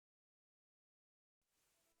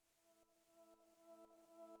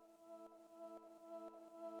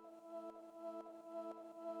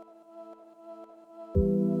I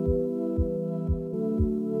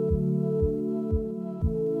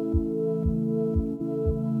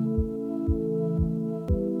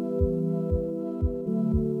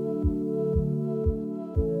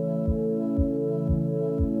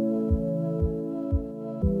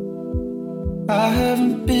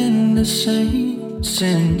haven't been the same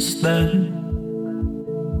since then.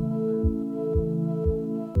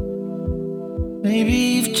 Maybe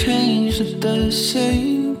you've changed at the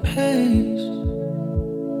same pace.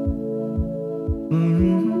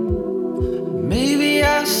 Maybe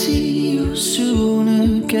I'll see you soon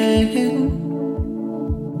again.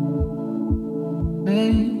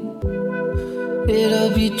 It'll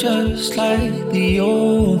be just like the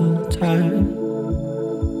old time.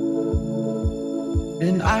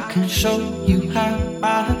 And I can show you how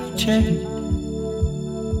I've changed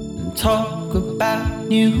and talk about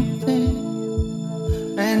new things.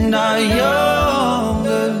 And our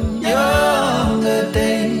younger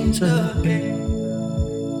days again.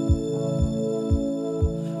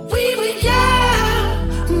 We were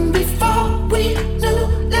young before we knew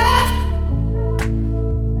love.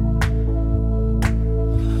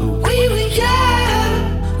 We were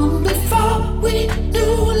young before we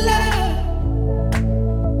knew love.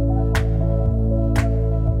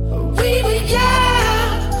 We were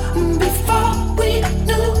young before we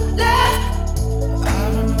knew love. I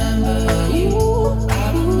remember you. I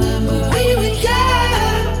remember we were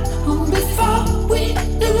young before we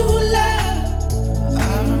knew love. I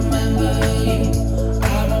remember you. I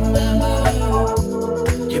remember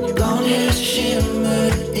your blonde hair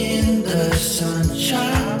shimmered in the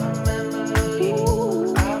sunshine.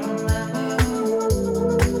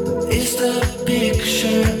 It's the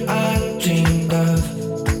picture I dreamed of.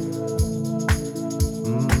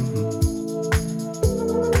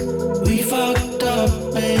 We fucked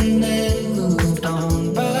up and then moved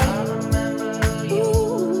on, but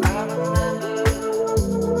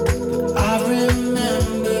I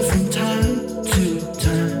remember from time to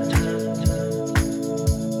time.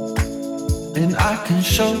 And I can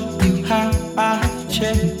show you how I've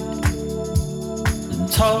changed and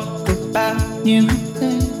talk about new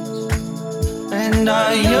things. And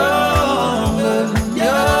our younger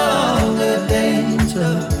days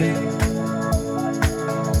again.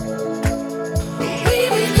 We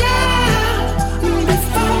were young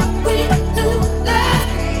before we knew love.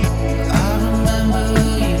 I remember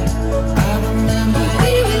you. I remember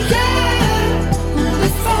we were young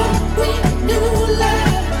before we knew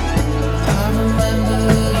love. I remember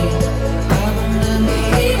you. I remember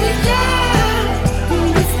we were young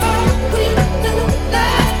before we knew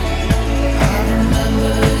love. I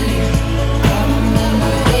remember you. I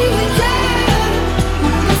remember we were young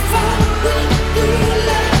before we knew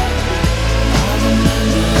love. I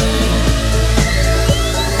remember you.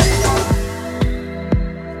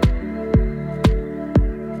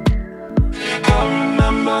 I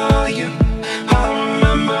remember you. I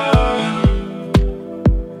remember.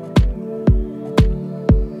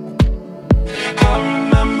 I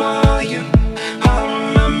remember you. I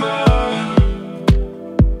remember.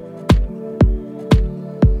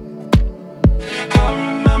 I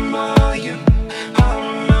remember you. I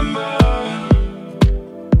remember. I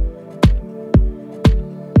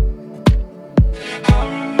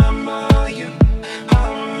remember you. I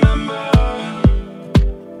remember.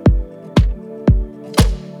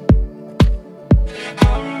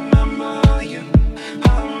 I remember you.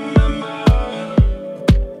 I remember.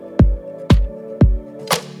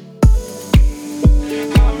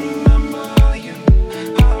 I remember you.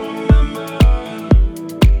 I remember.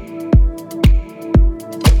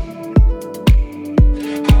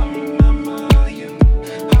 I remember you.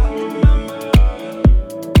 I remember.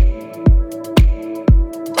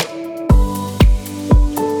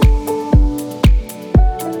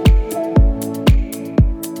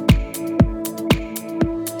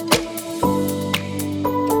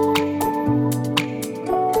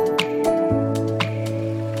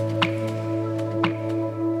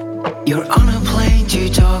 You're on a plane to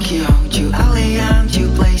Tokyo, to LA and to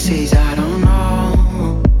places I don't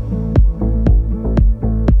know.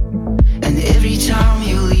 And every time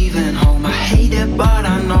you're leaving home, I hate it, but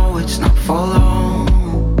I know it's not for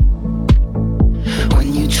long.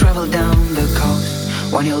 When you travel down the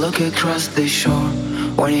coast, when you look across the shore,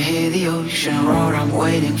 when you hear the ocean roar, I'm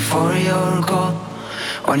waiting for your call.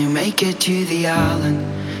 When you make it to the island,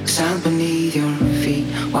 sand beneath your feet.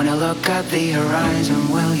 When I look at the horizon,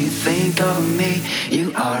 will you think of me?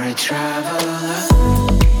 You are a traveler.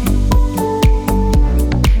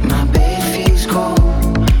 My bed feels cold.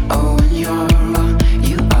 Oh, when you're gone,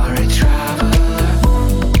 you are a traveler.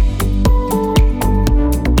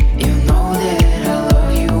 You know that I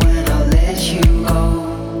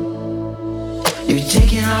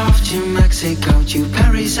to Mexico to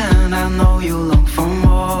Paris, and I know you long for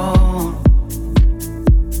more.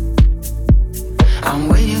 I'm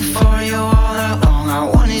waiting for you all night long. I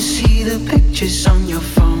wanna see the pictures on your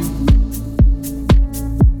phone.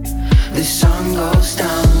 The sun goes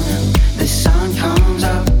down, the sun comes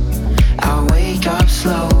up. I wake up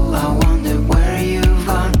slow, I wonder where you've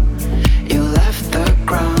gone. You left the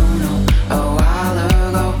ground a while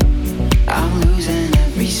ago. I'm losing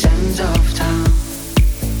every sense of time.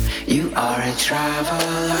 You are a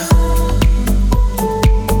traveler.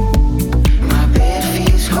 My bed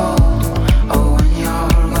feels cold, oh when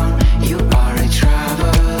you're gone. You are a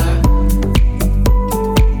traveler.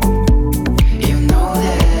 You know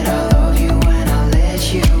that I love you when I let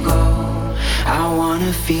you go. I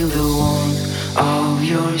wanna feel the warmth of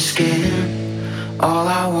your skin. All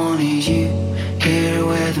I want is you here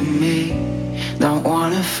with me. Don't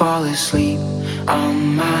wanna fall asleep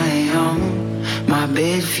on my own. My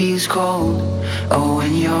bed feels cold, oh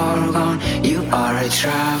when you're gone. You are a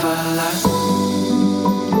traveler.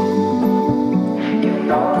 You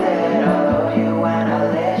know that I love you when I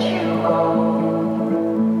let you go.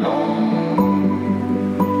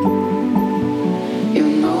 You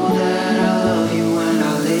know that I love you when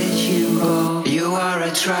I let you go. You are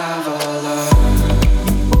a traveler.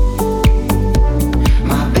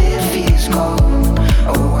 My bed feels cold,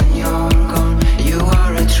 oh when you're gone. You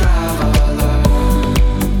are a traveler.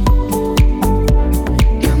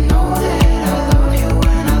 You know that I love you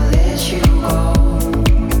when I let you go.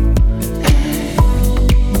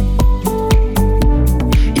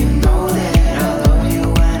 You know that I love you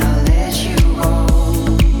when I let you go.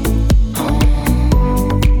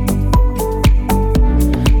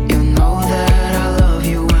 You know that I love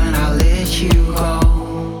you when I let you go.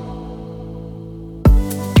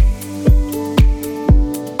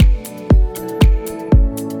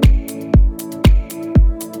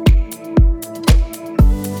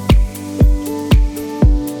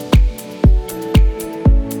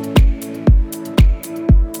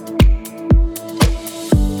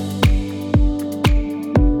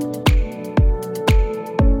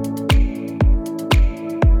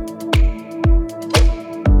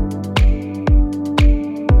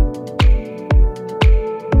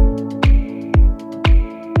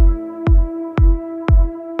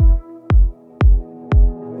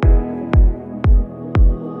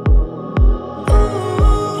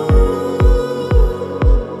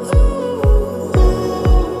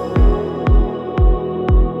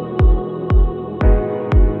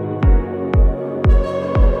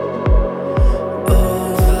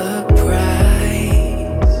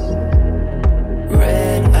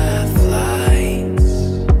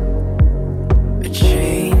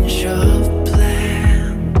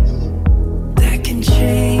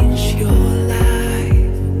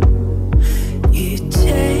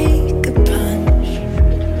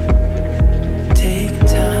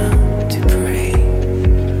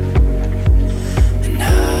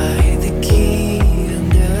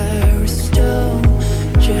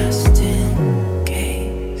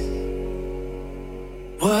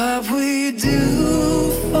 What we do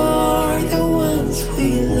for the ones we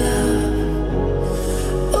love.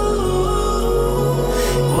 Ooh,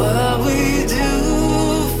 what we do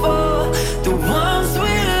for the ones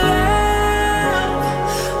we love.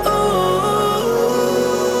 Ooh.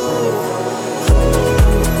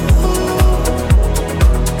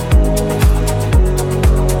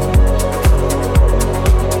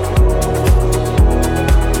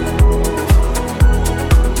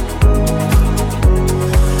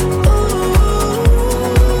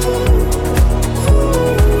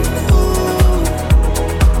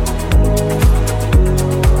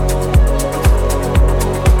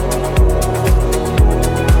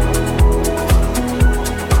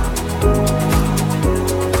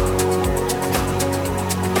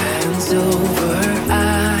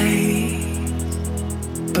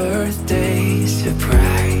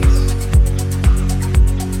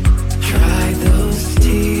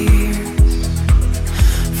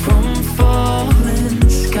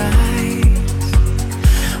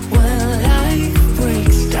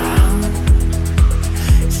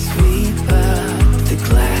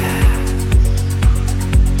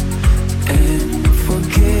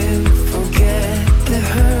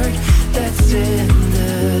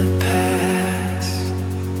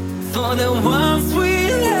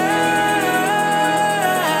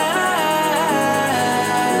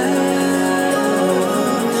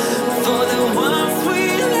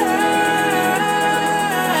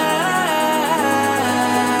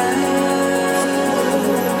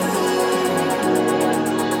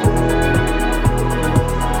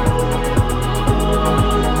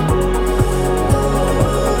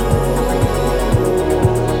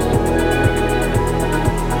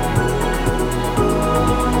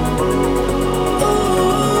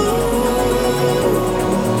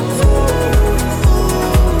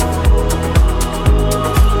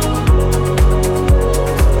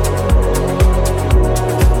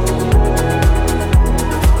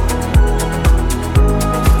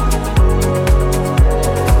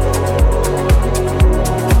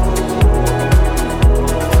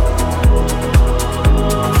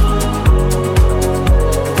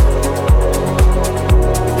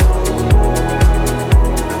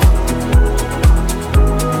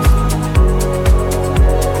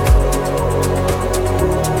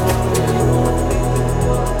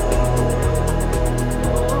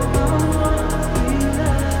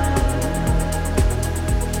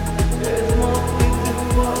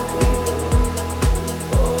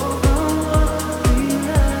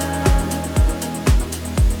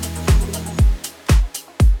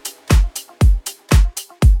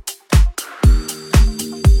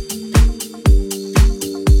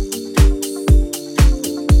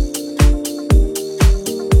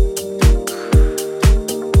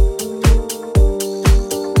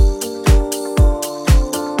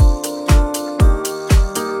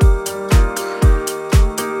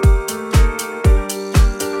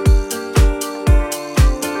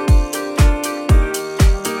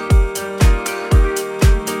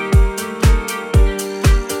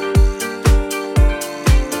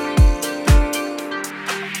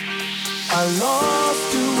 I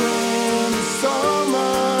lost you in the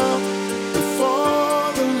summer before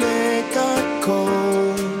the lake got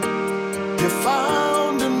cold. You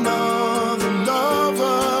found another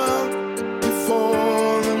lover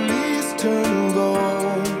before the leaves turn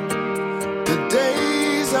gold. The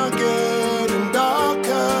days are getting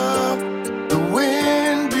darker, the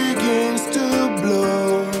wind begins to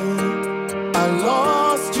blow. I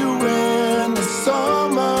lost you in the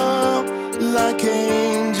summer, like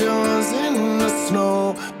angels in the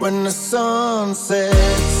snow. When the sun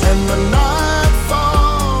sets and the night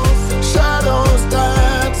falls, shadows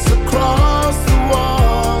dance across the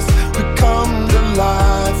walls. We come to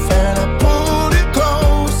life and I pull it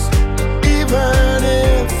close, even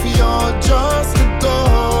if you're just a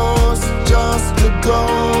ghost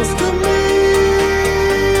to me,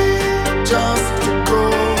 just a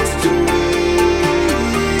ghost to me,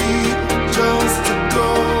 just a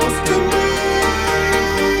ghost to me.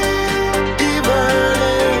 Even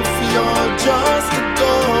if you're just a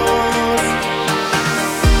ghost.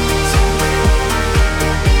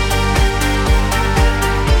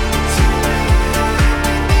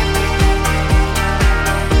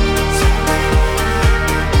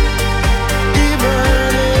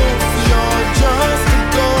 Even if you're just a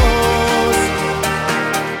ghost.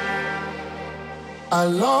 I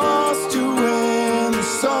lost you in the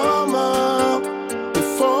summer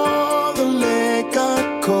before the lake got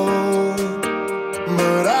cold,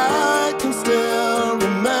 but I can still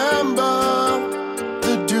remember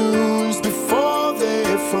the dunes before they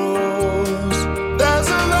froze. There's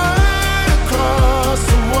a line across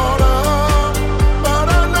the water, but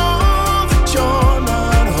I know that you're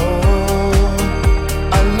not home.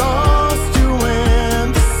 I lost you in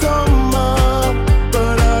the summer,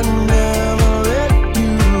 but I never let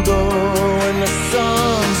you go. When the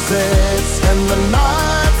sun sets and the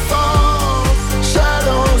night falls,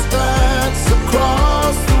 shadows dance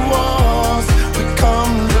across the walls. We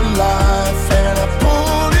come to life and I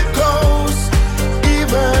pull it close,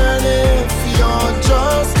 even if you're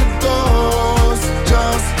just a ghost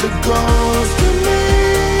to me,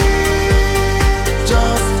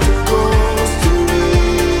 just a ghost to me,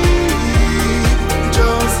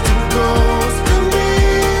 just a ghost to me.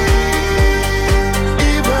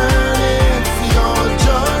 Even if you're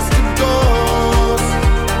just a ghost.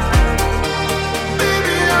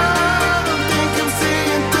 Baby, I don't think I'm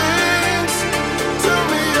seeing things. Tell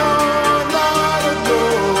me you're not a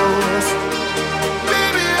ghost.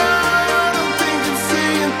 Baby, I don't think I'm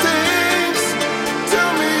seeing things.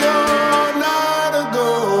 Tell me you're not a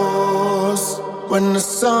ghost. When the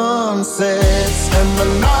sun sets and the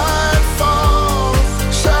night falls,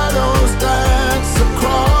 shadows dance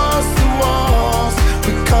across the walls.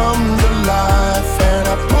 We come to life and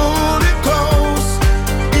I pull it close,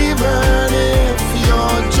 even if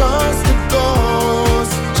you're just a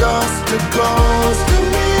ghost to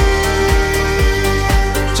me,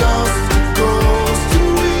 just a ghost to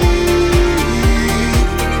me,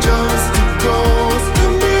 just a ghost to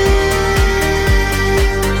me.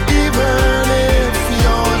 Even if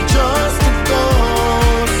you're just a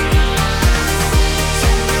ghost.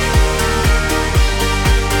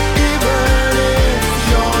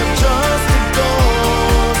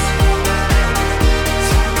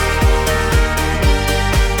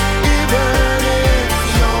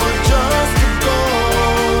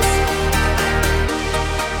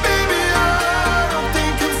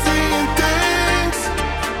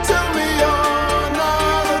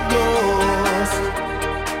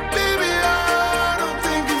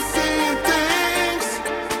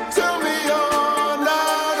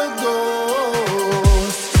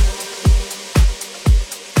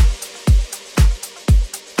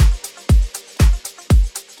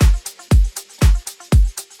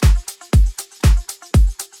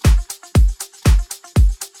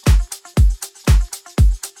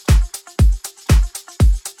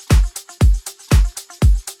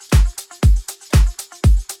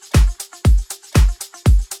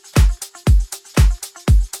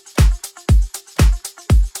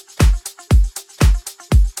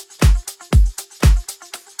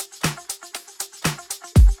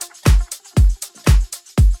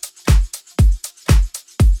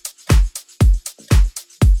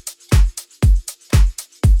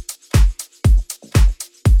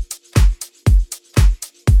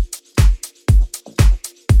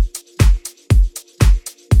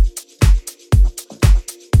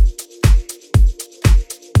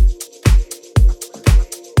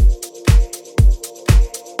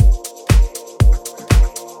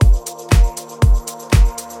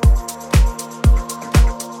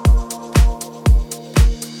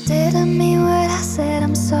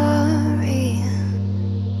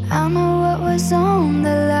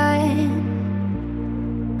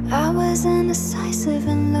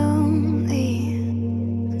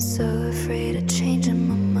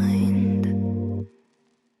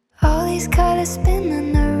 these colors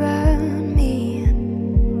spinning around me,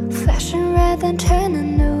 flashing red then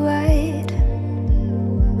turning to white.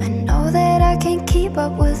 I know that I can't keep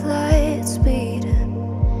up with light speed.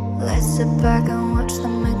 Let's sit back and watch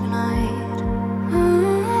them ignite.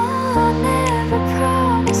 I never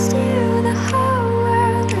promised you the whole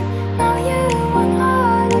world, and now you want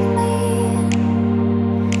all of me.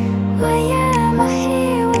 Why am I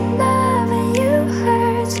here when loving you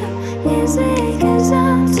hurts so easy? 'Cause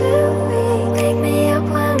I'm too weak. Wake me up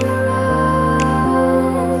when we're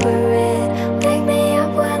over it. Wake me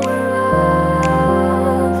up when we're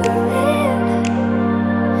over it.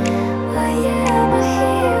 Why am I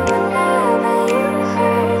here when loving you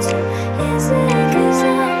hurts so easy? 'Cause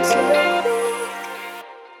I'm too weak.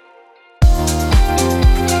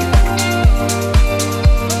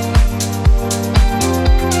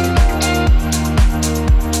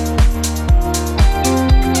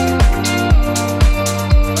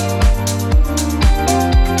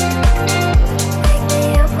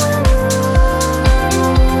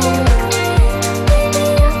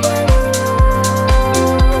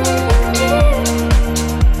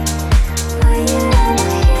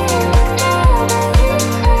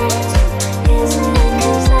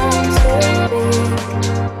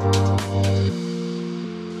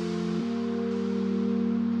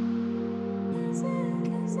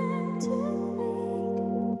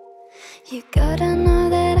 You gotta know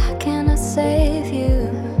that I cannot save you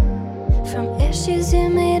from issues you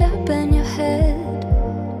made up in your head.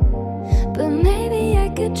 But maybe I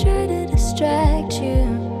could try to distract you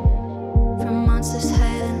from monsters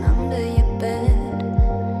hiding under your bed.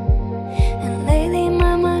 And lately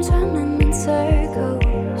my mind's running in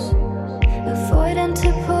circles, avoiding to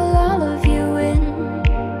pull all of you in.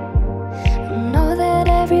 I know that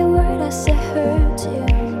every word I say hurts you,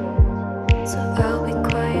 so I'll be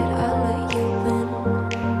quiet, I'll let you win.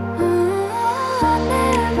 I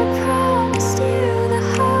never promised you the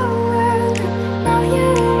whole world, and now you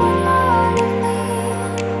want all of me.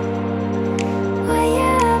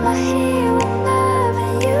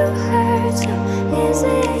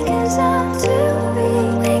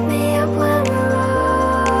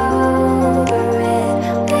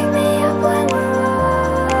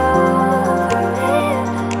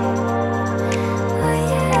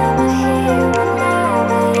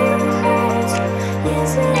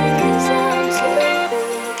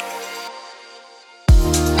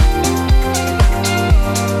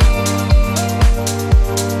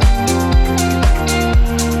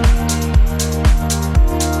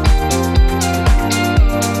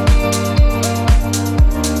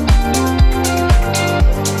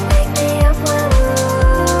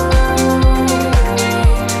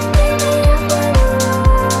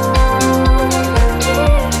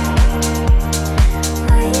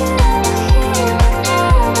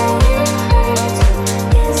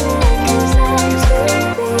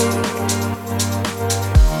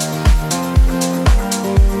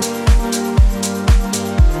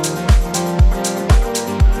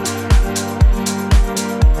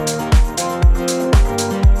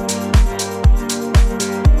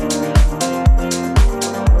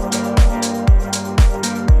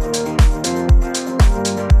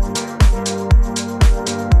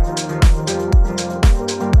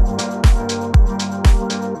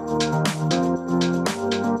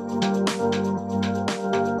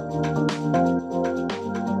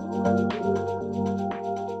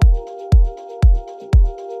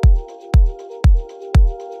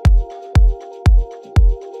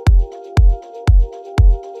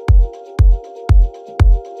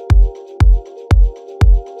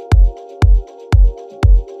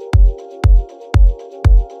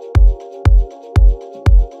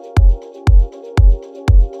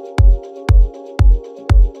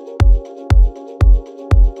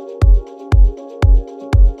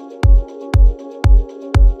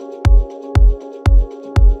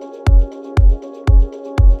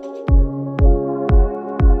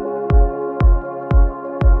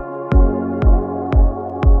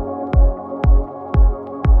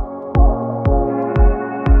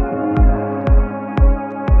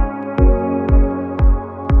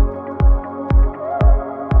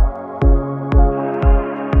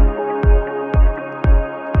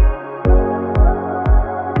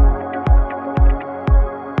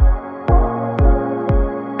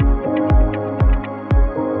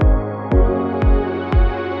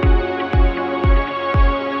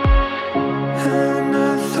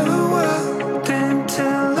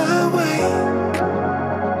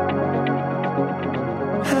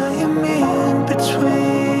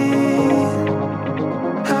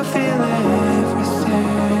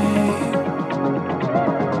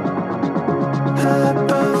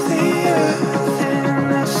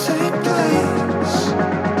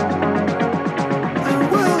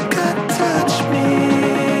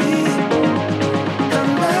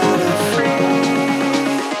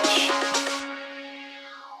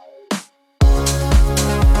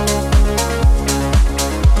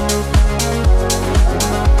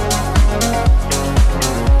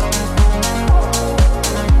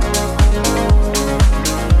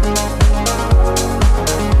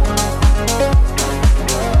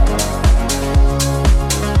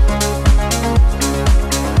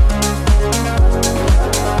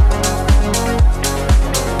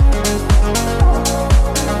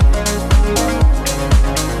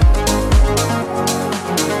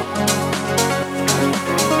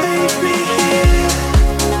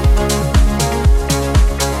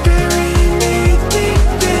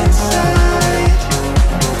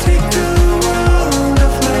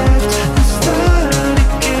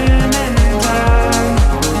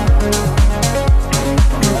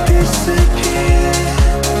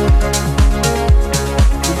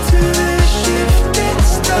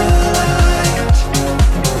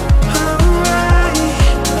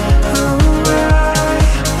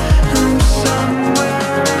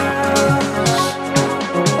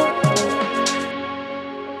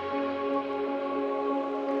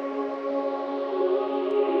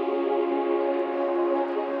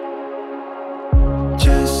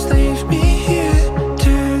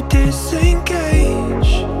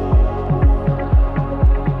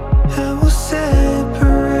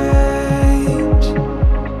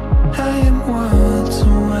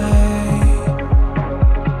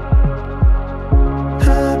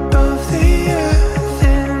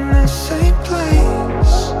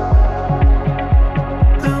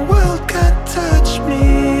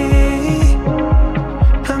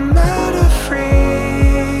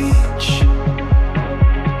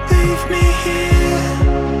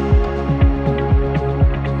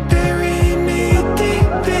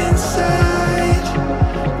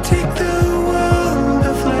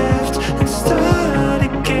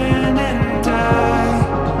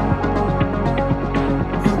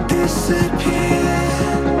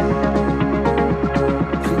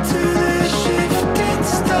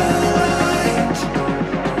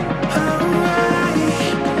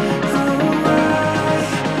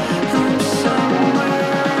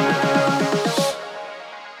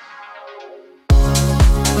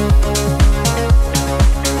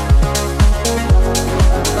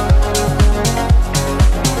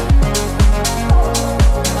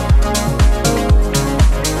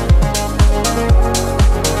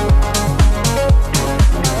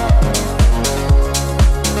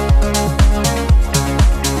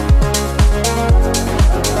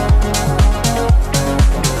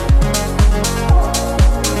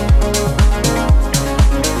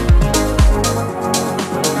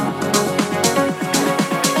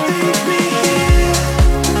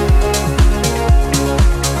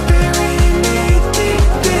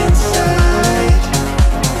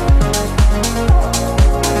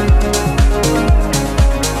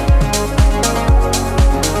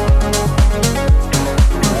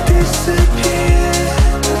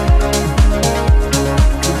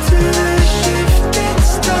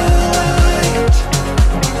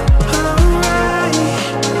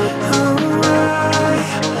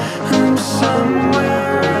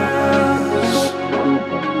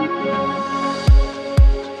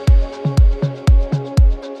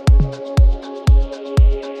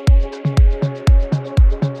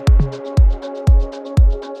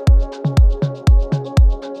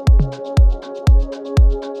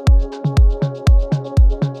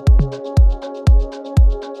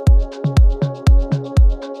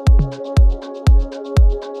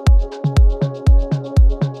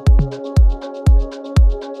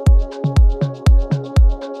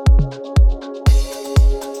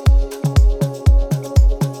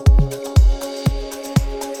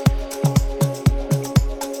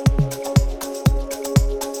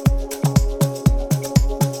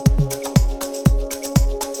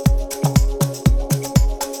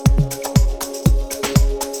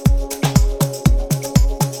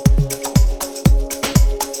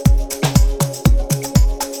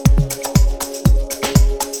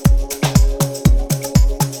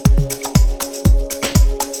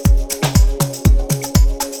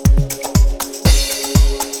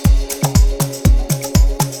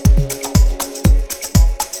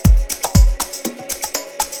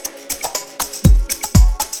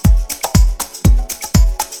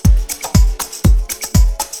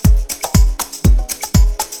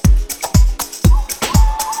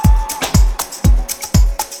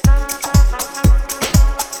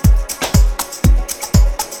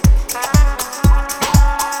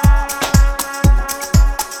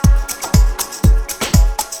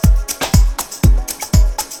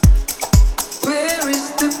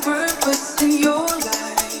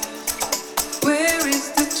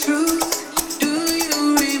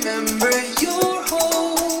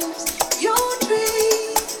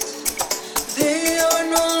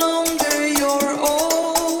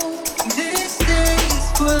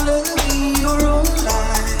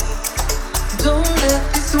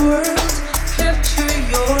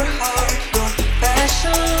 your heart, your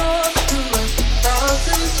passion lost through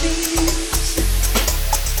 1,000 feet.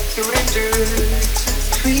 Surrender to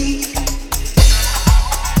free.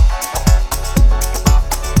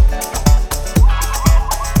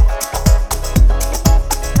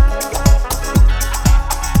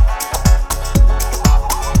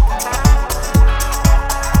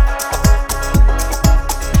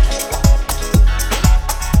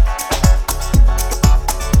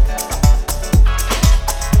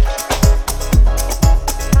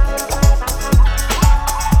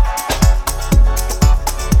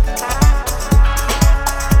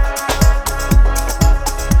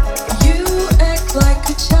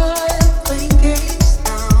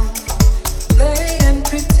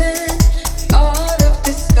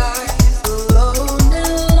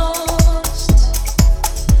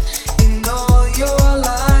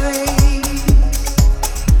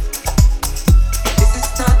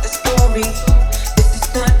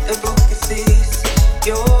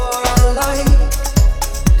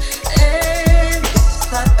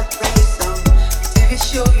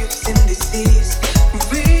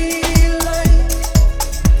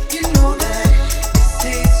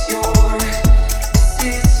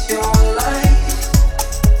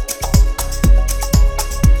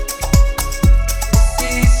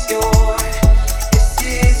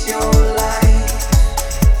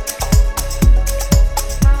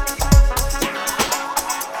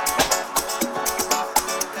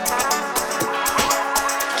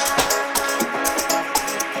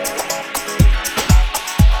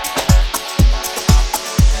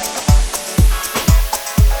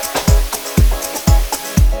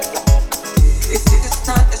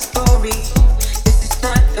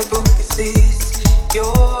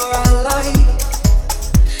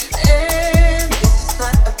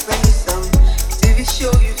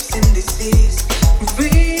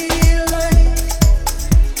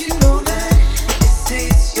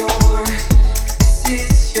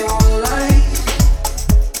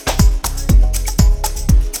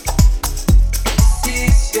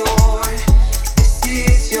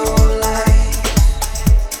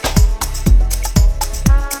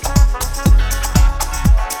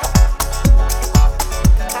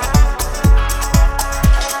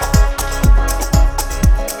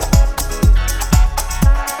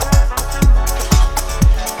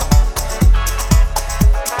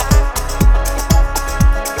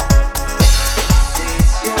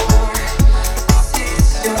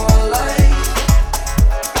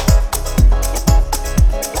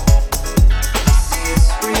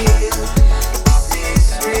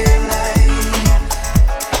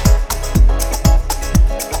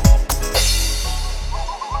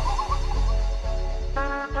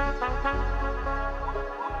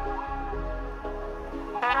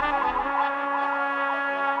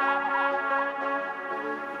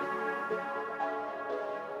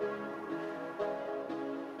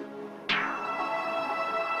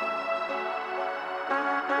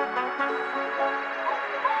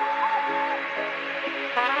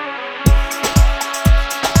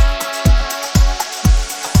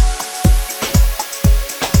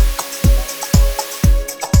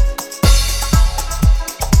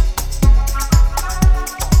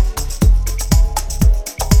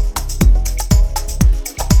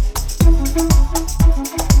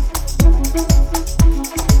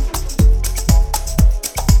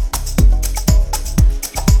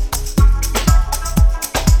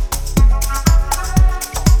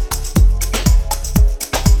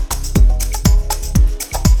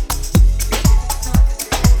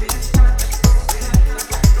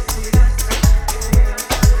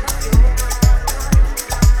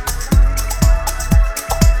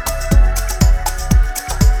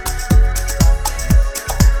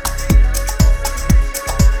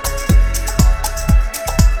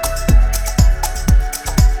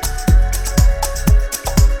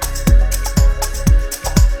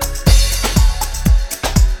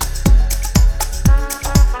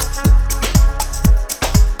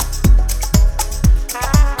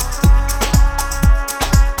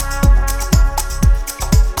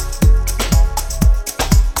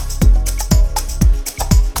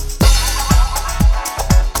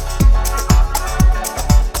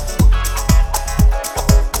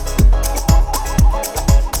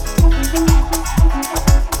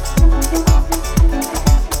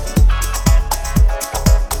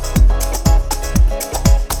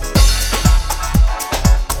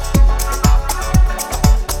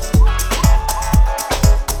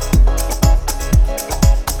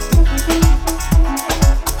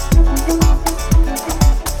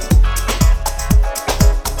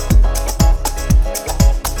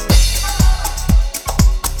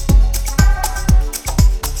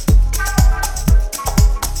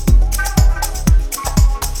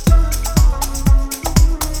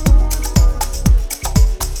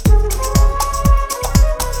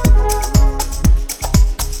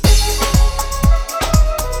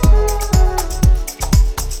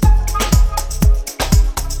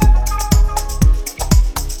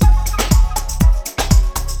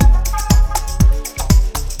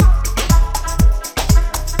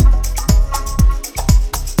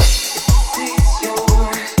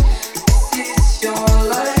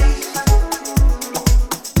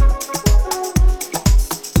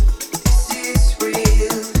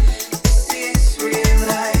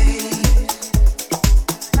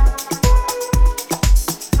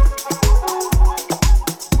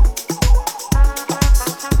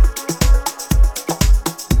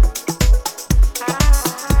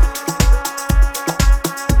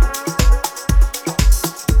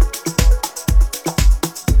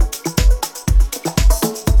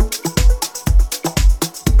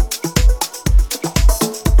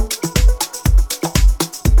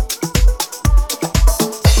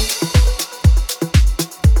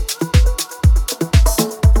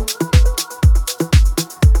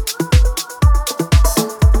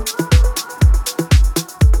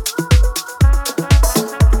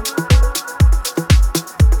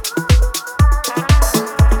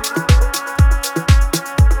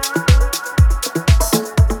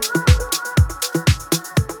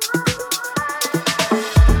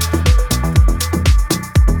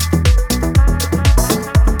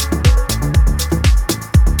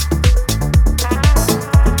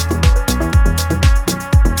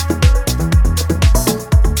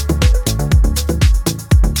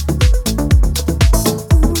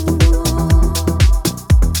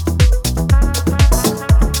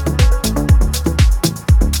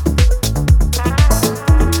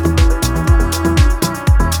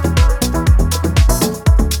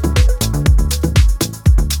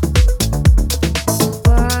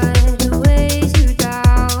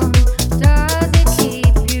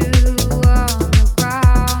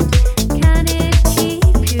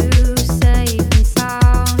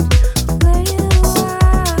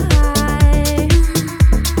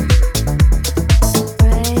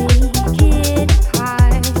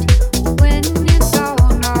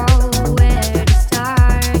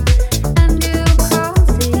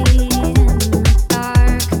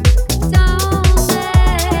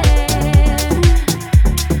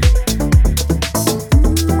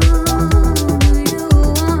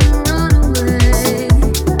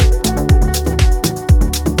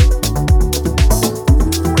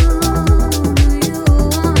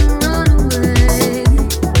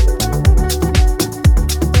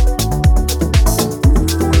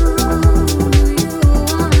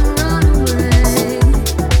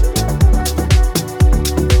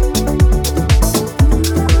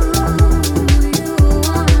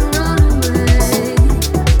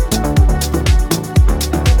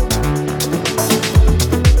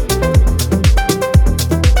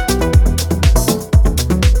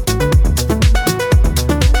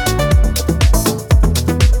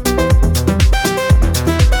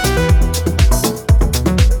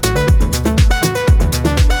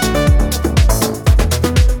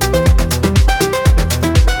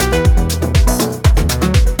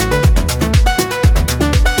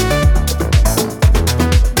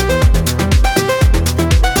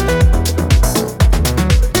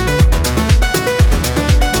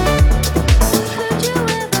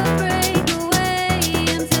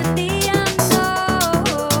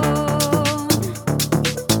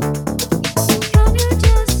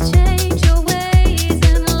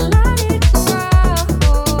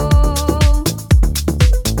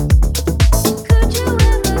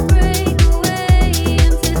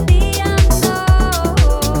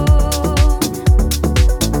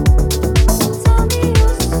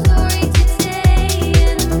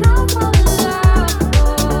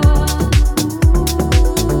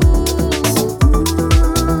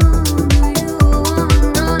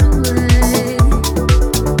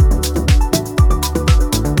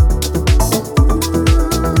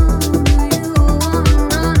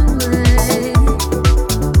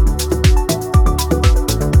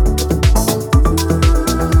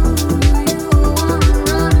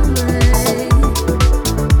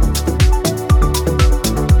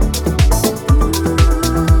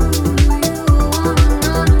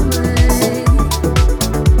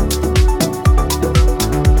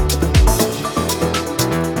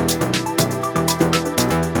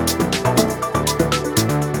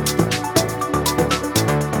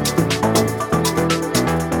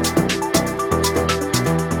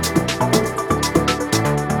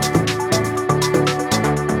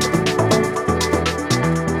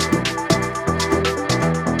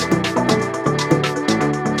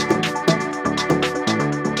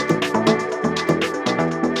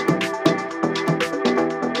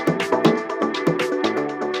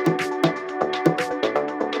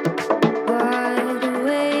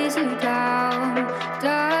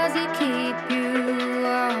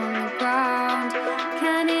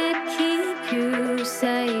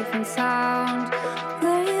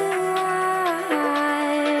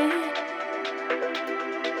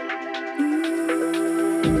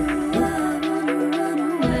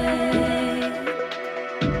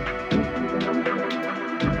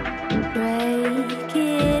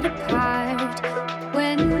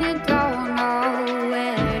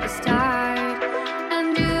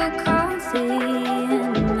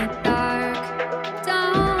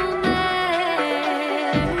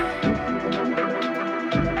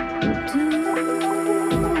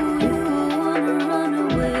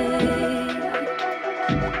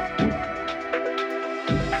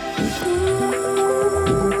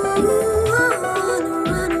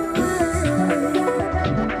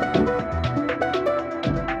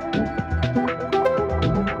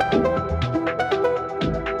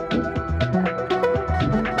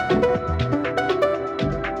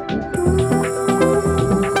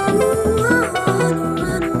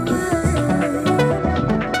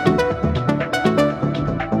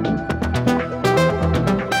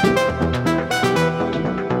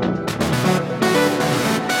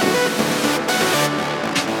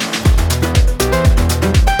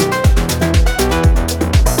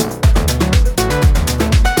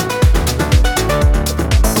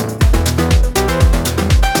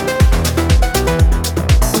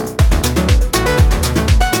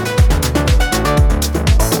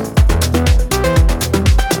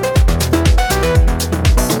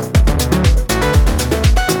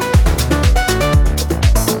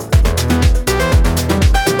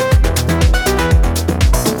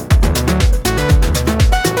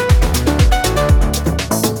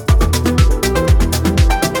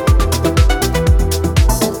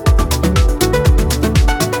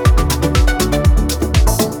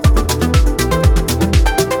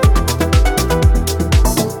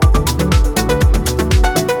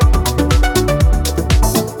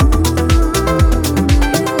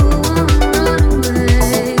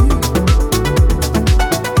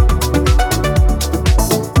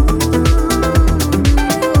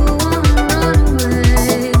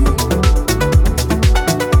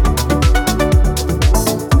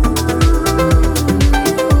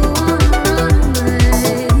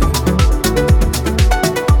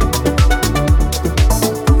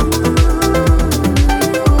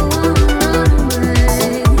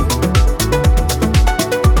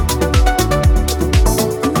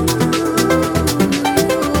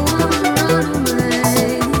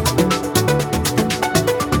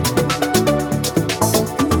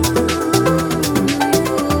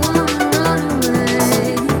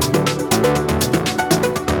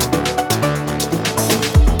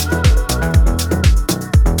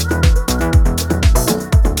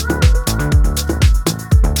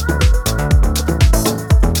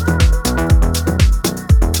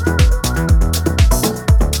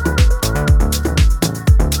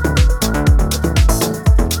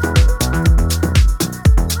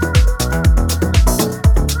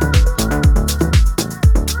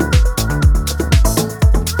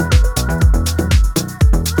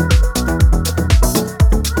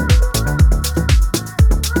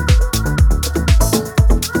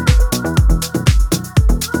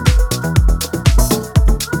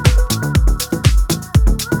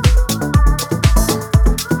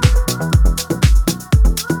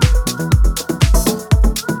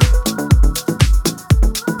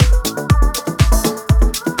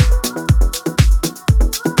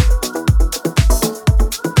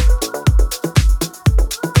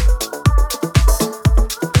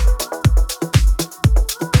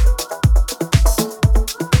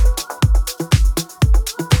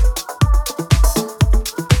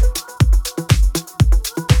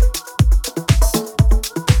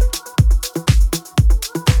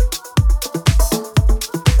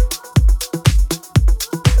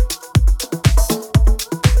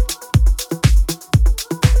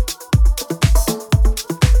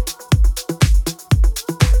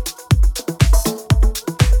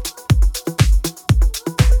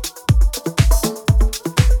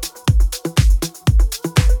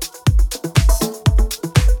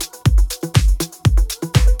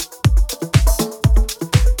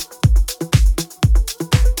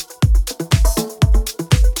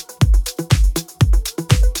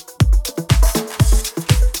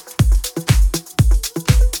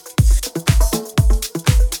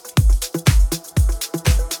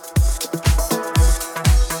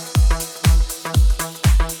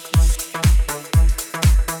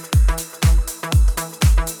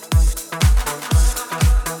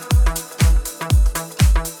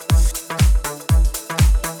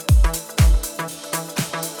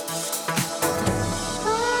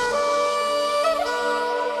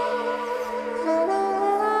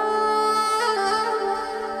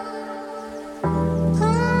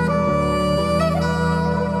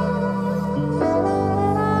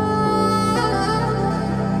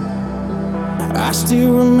 I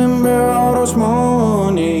still remember all those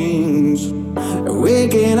mornings.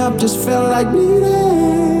 Waking up just felt like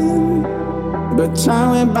bleeding. But time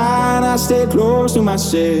went by and I stayed close to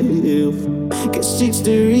myself. Guess it's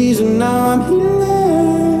the reason now I'm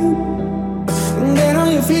healing. Get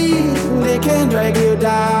on your feet, they can't drag you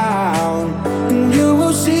down. And you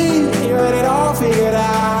will see when it all figured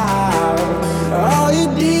out. All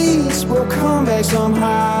your deeds will come come back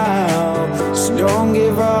somehow. So don't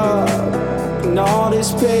give up. And all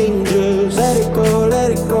this pain, just let it go,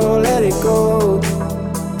 let it go, let it go.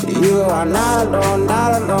 You are not alone,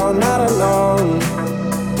 not alone, not alone.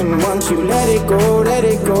 And once you let it go, let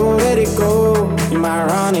it go, let it go, you might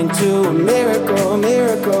run into a miracle,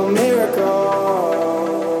 miracle, miracle.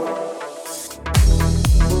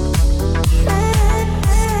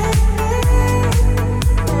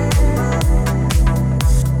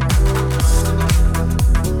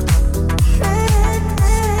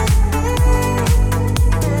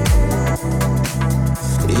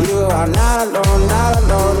 You are not alone, not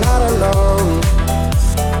alone, not alone.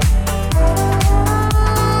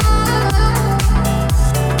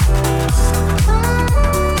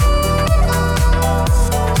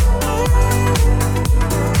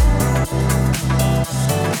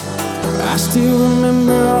 I still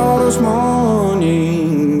remember all those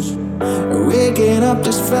mornings. Waking up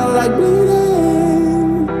just felt like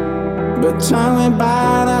bleeding. But time went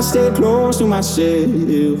by and I stayed close to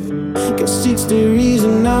myself. Guess it's the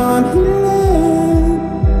reason now I'm healing.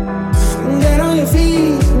 Get on your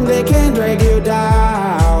feet, they can't drag you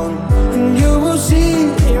down. And you will see,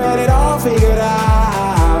 you had it all figured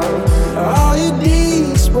out. All your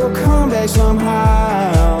deeds will come back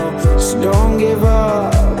somehow. So don't give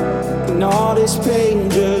up. And all this pain,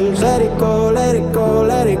 just let it go, let it go,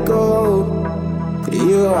 let it go.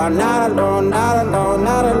 You are not alone, not alone,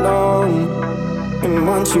 not alone. And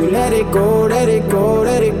once you let it go, let it go,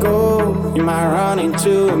 let it go, you might run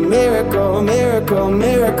into a miracle, miracle,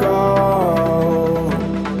 miracle.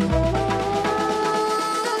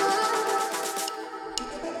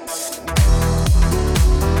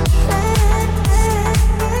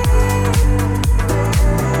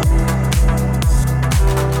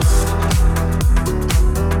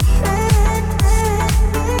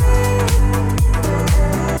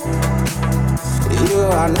 You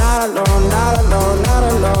are not alone, not alone, not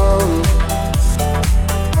alone.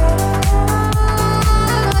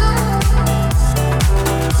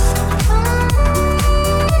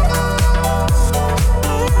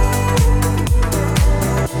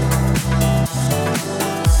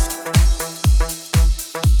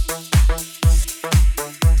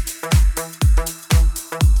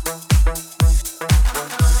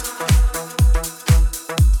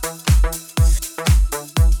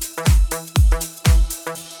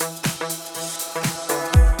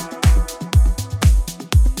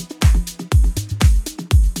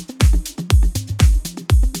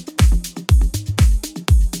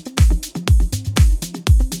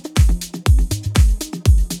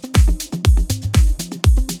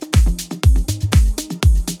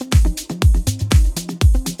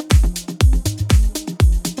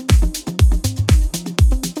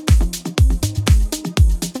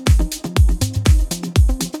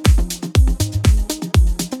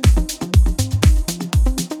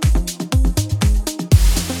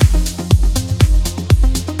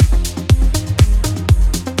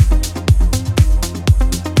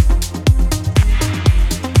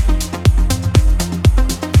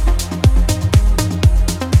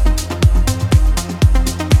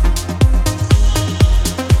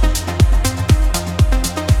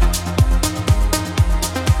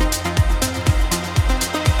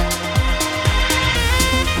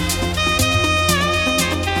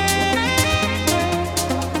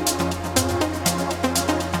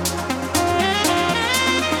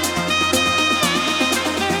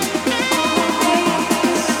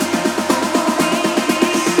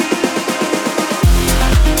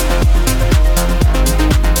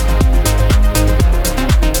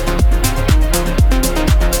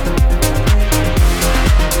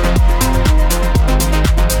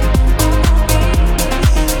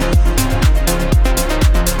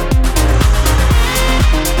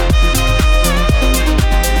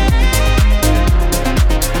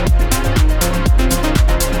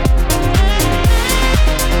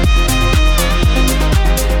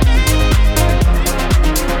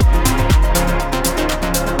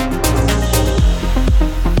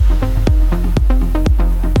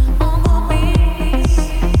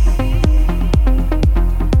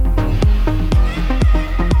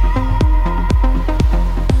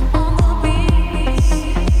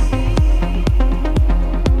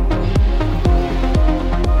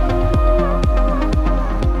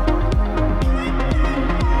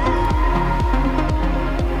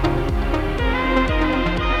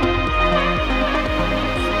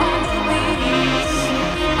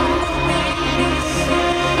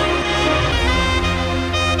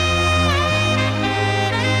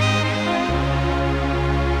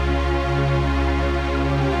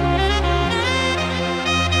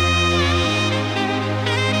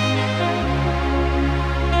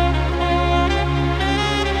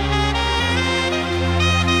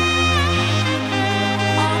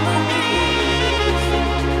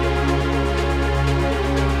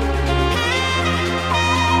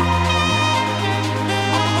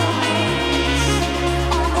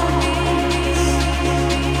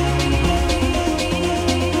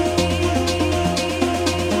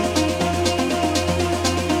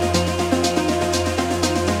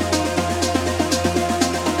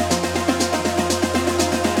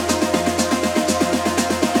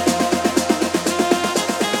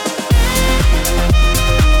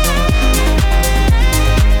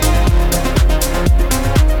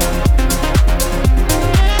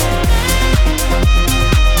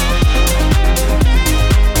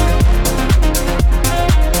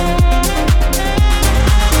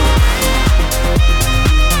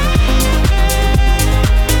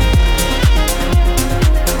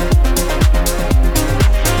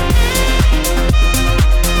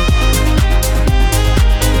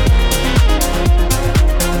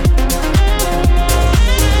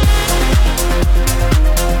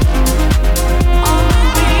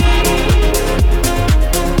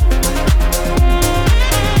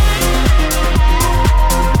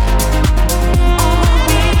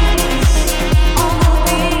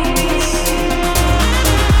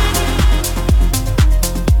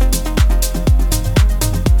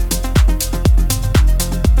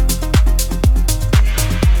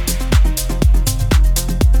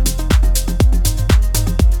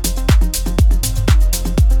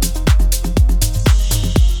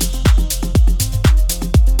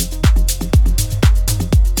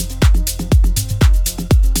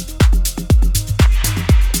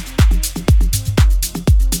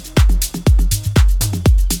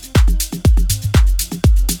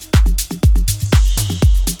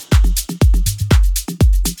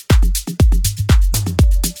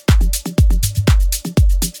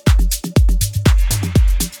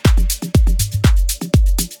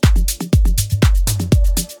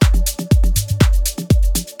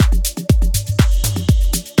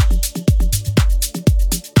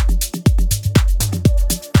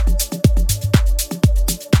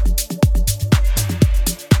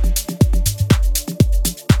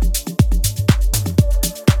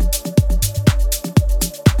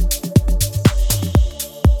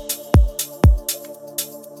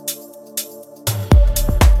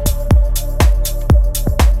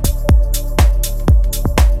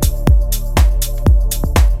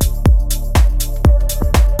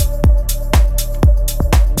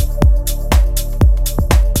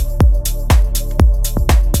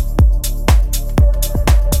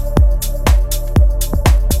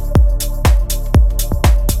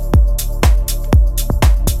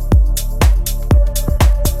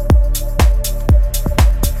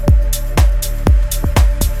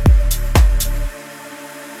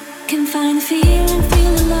 Can find the feeling,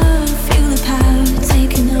 feel the love, feel the power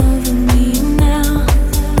taking over me now.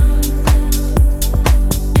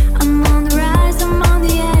 I'm on the rise, I'm on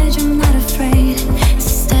the edge, I'm not afraid to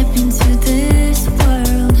step into this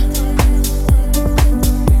world.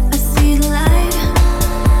 I see the light,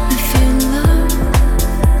 I feel the love,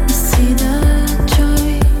 I see the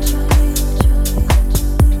joy.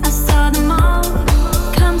 I saw them all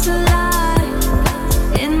come to life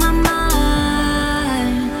in my mind.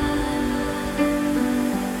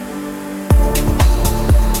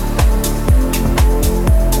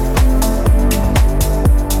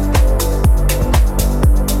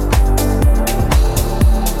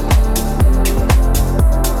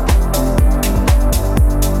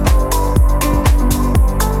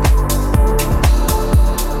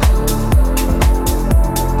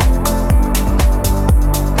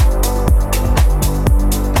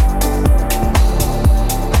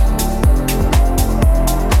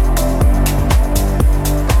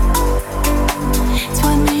 It's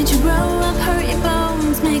what made you grow up, hurt your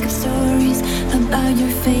bones, make up stories about your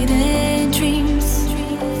faded dreams.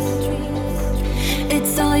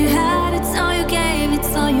 It's all you had, it's all you gave,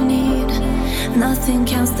 it's all you need. Nothing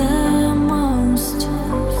counts the most.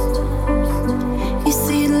 You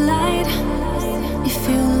see the light, you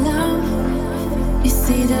feel love, you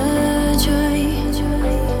see the joy.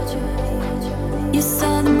 You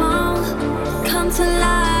saw them all come to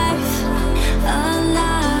life, aligned.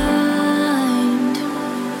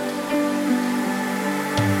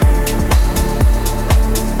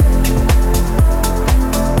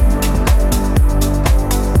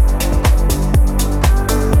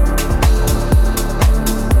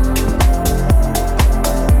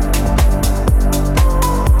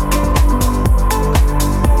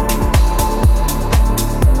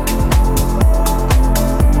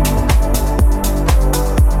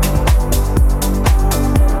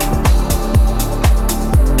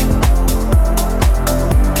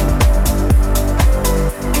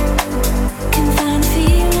 Can find the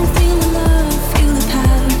feeling, feel the love, feel the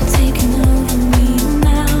power taking over me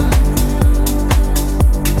now.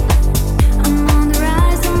 I'm on the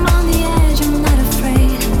rise, I'm on the edge, I'm not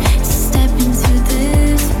afraid to step into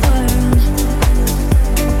this world.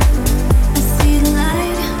 I see the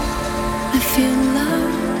light, I feel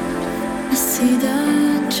love, I see the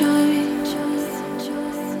joy.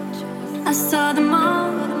 I saw them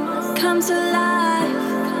all come to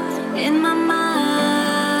life in my mind.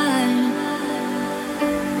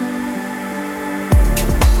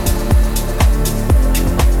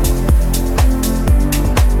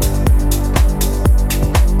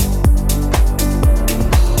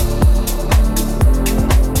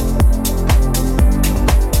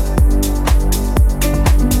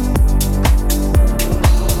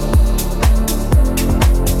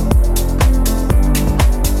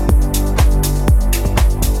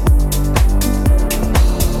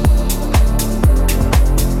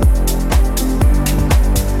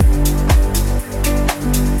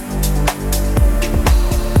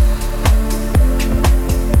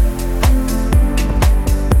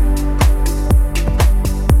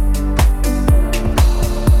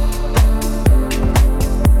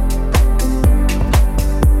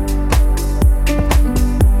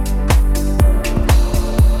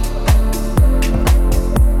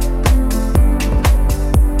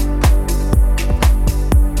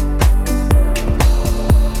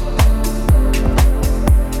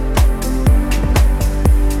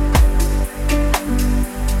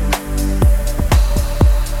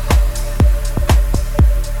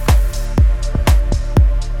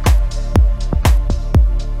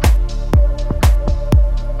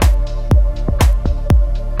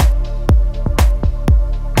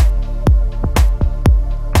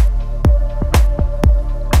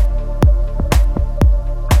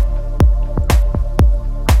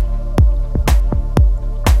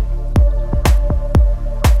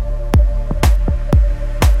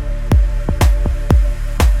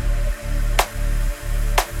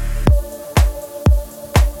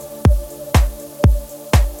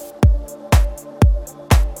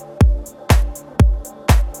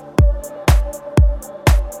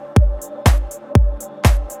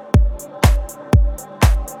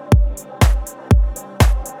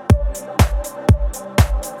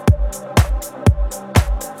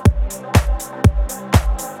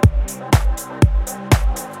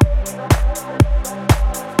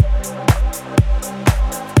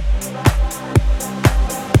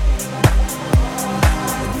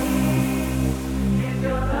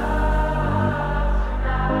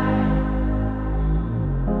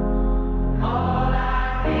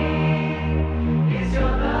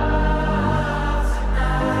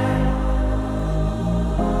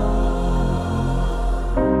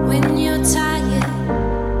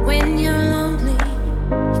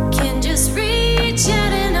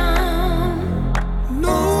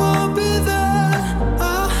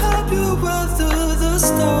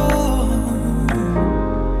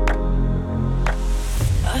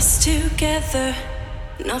 together,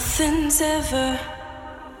 nothing's ever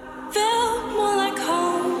felt more like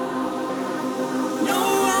home. No,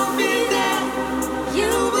 I'll be there.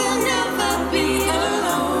 You will never be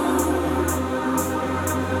alone.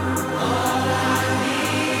 All I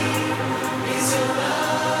need is your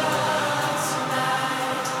love tonight.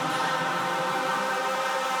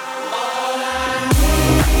 All I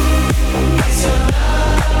need is your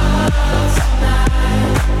love tonight.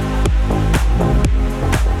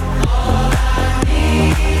 All I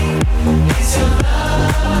need is your love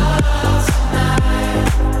tonight.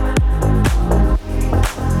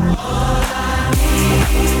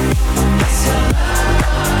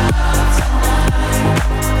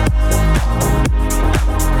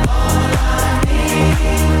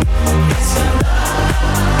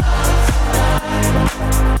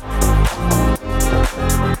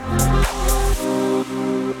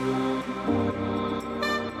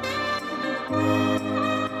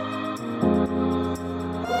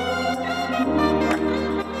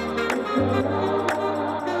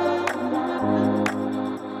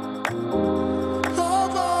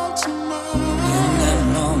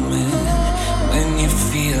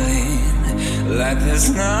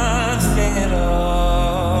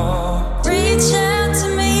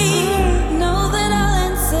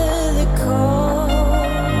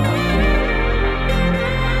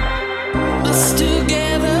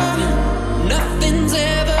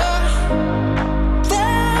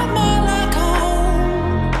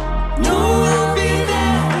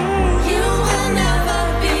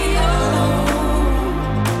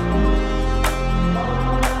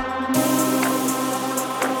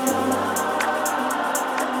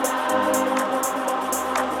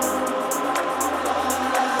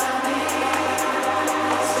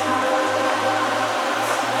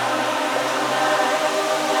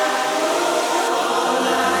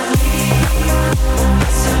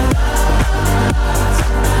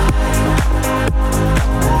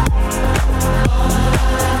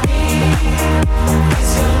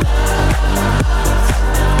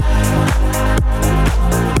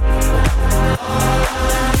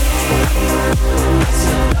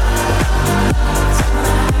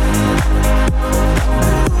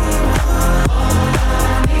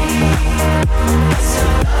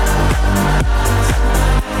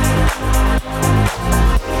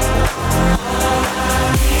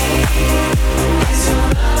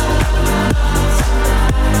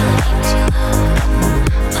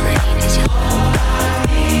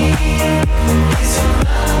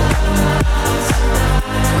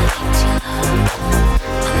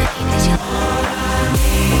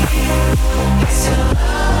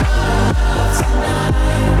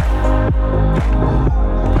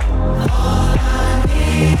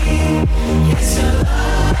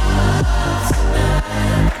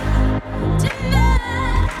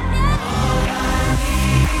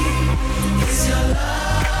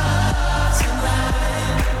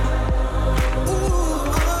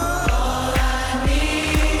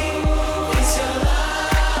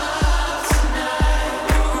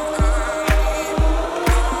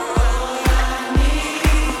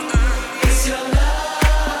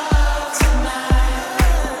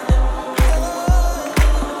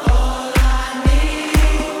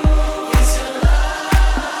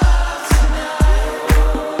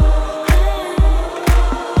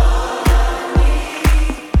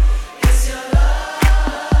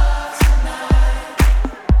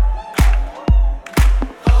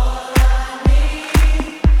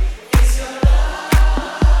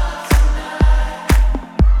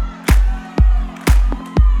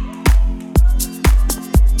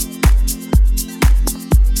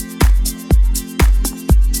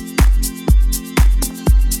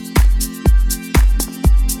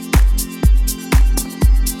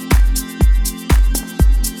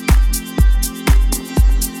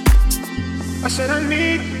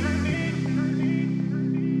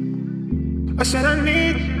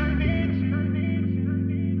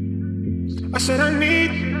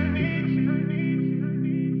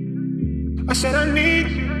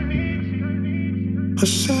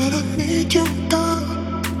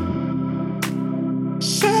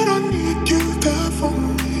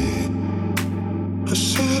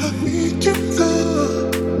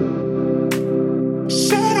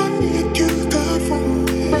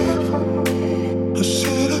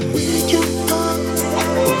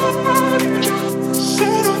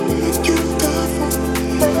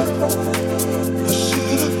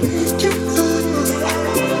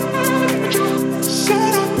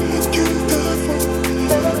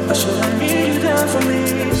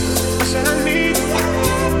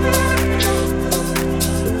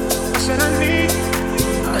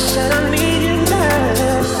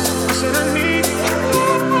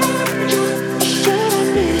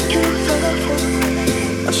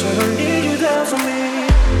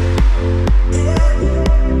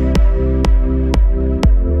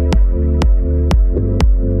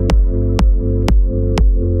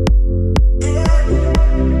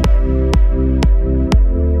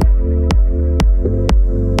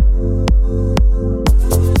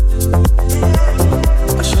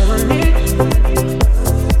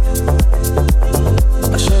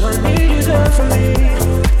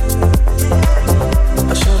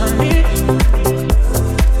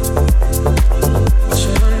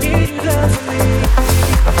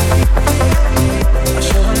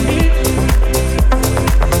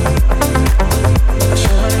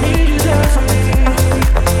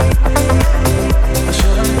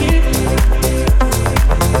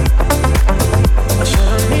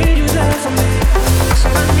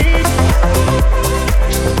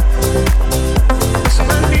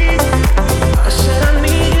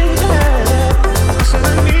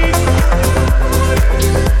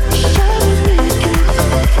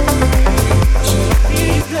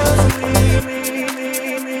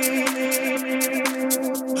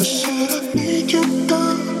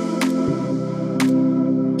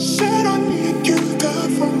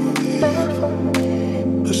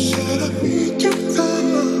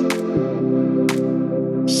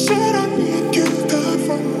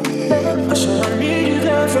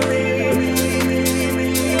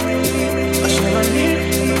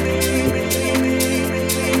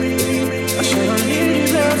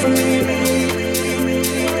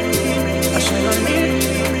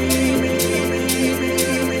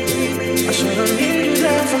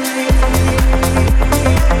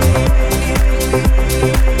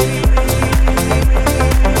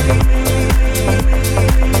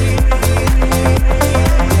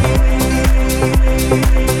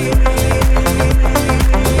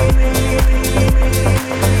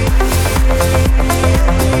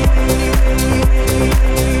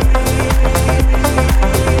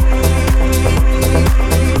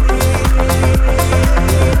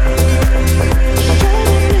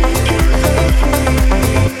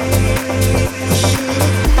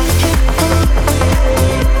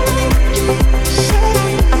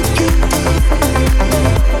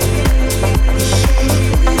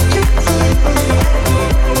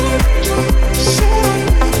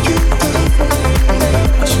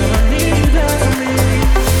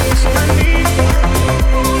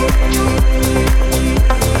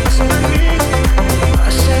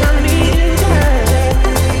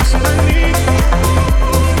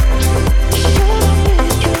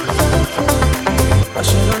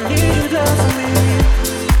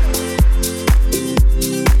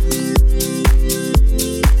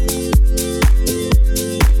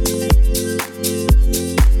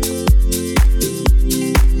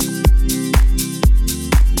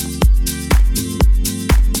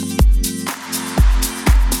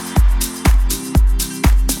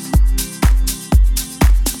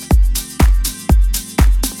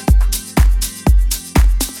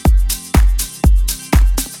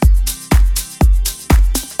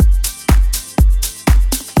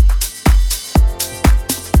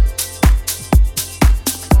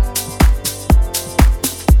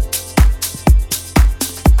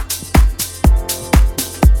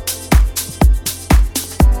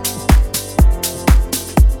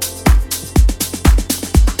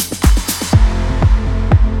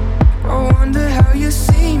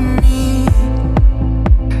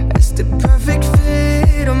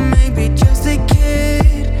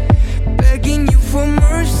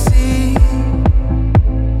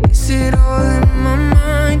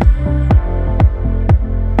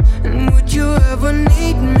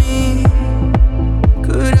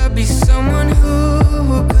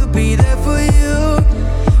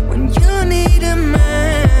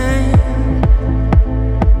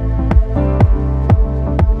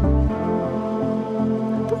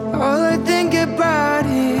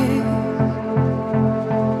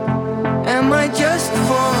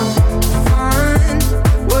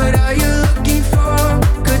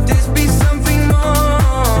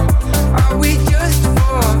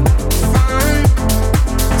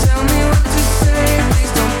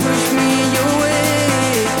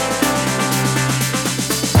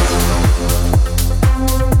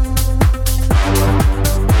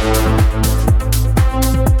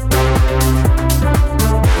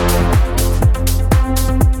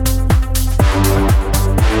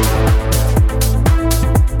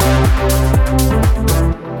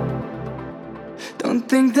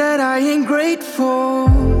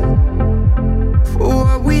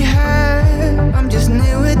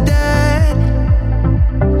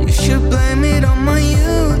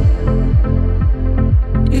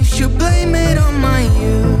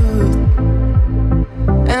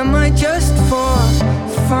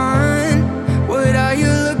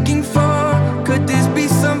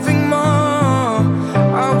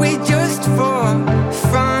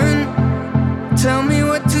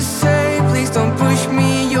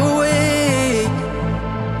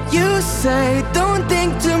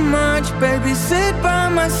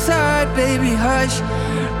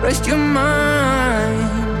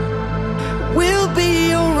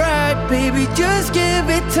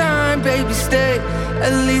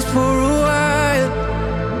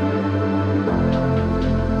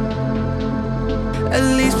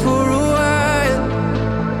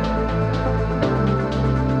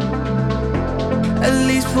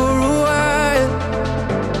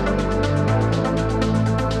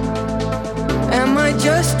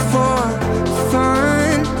 Just for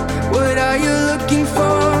fun, what are you looking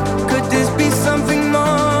for?